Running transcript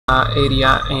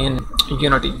area in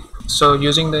Unity. So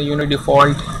using the Unity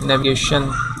default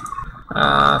navigation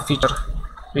feature,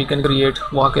 we can create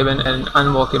walkable and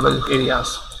unwalkable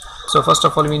areas. So first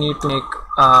of all, we need to make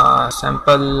a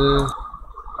sample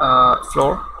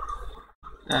floor,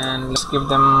 and let's give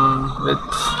them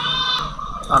width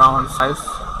around 5,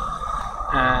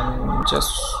 and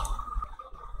just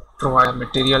provide a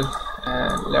material,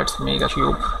 and let's make a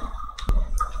cube.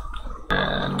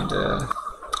 And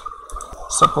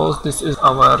suppose this is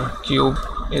our cube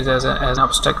is as an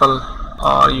obstacle,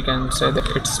 or you can say that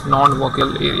it's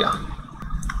non-walkable area.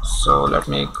 So let's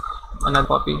make another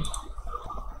copy,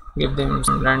 give them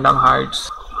some random heights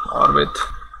or width,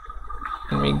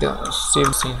 and make the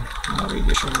save scene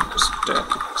navigation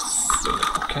static scene.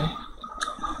 Okay,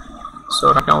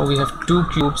 so right now we have two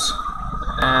cubes,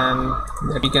 and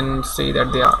that we can say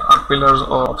that they are pillars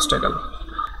or obstacle,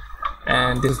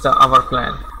 and this is our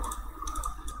plan,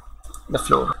 the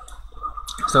floor.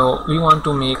 So we want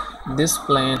to make this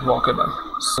plane walkable,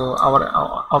 so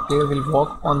our player will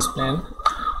walk on this plane,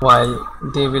 while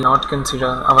they will not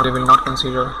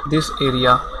consider this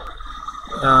area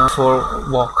for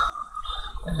walk.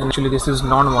 And actually this is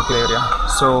non-walkable area.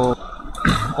 So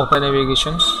open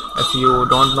navigation. If you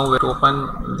don't know where to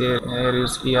open, there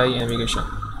is AI navigation,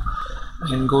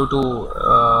 and go to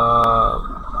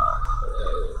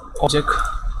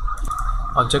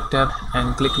object tab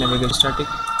and click navigation static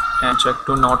and check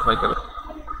to not walkable.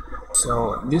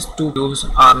 So these two cubes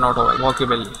are not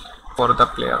walkable for the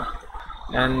player.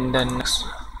 And then next,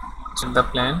 set the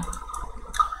plan,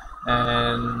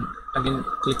 and again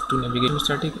click to navigation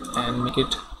static and make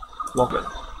it walkable.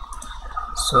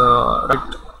 So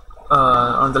right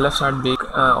on the left side bake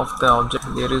of the object,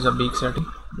 there is a bake setting.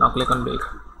 Now click on bake,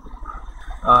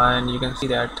 and you can see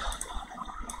that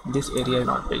this area is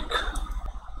not bake.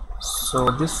 So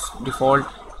this default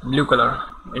blue color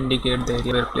indicate the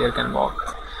area where player can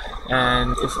walk,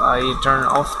 and if I turn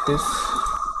off this,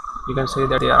 you can say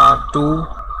that there are two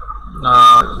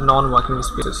non-walking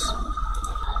spaces,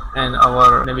 and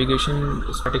our navigation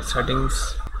static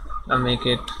settings make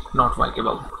it not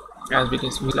walkable. As we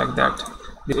can see like that,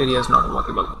 this area is not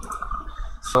walkable.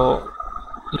 So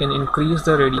you can increase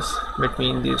the radius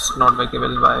between these not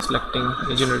walkable by selecting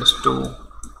regions to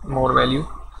more value.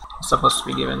 Suppose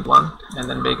we given 1, and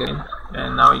then bake again,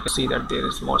 and now you can see that there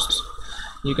is more space.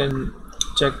 You can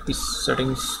check these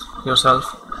settings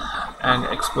yourself and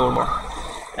explore more.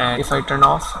 And if I turn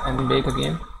off and then bake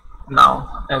again,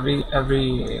 now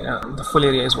the full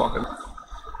area is walkable.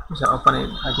 So open it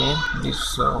again,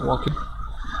 this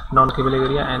non-walkable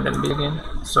area, and then bake again,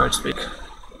 so it's big.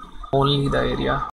 Only the area